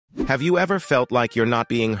Have you ever felt like you're not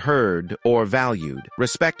being heard or valued?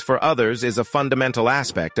 Respect for others is a fundamental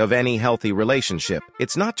aspect of any healthy relationship.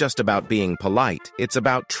 It's not just about being polite. It's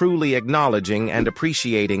about truly acknowledging and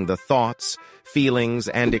appreciating the thoughts, feelings,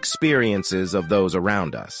 and experiences of those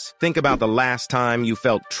around us. Think about the last time you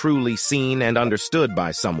felt truly seen and understood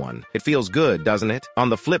by someone. It feels good, doesn't it? On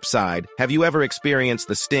the flip side, have you ever experienced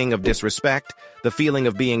the sting of disrespect, the feeling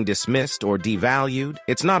of being dismissed or devalued?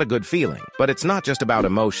 It's not a good feeling, but it's not just about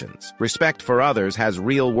emotions. Respect for others has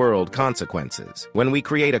real-world consequences. When we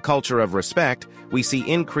create a culture of respect, we see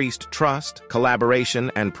increased trust,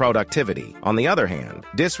 collaboration, and productivity. On the other hand,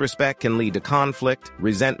 disrespect can lead to conflict,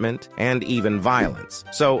 resentment, and even violence.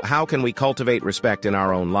 So how can we cultivate respect in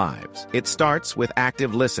our own lives? It starts with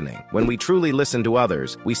active listening. When we truly listen to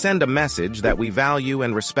others, we send a message that we value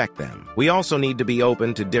and respect them. We also need to be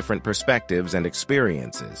open to different perspectives and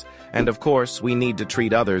experiences. And of course, we need to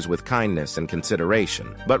treat others with kindness and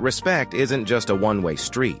consideration. But respect isn't just a one-way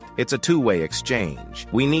street. It's a two-way exchange.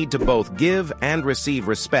 We need to both give and receive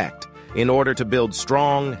respect in order to build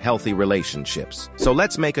strong, healthy relationships. So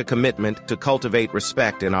let's make a commitment to cultivate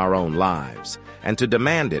respect in our own lives and to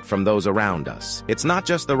demand it from those around us. It's not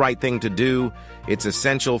just the right thing to do, it's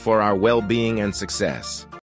essential for our well-being and success.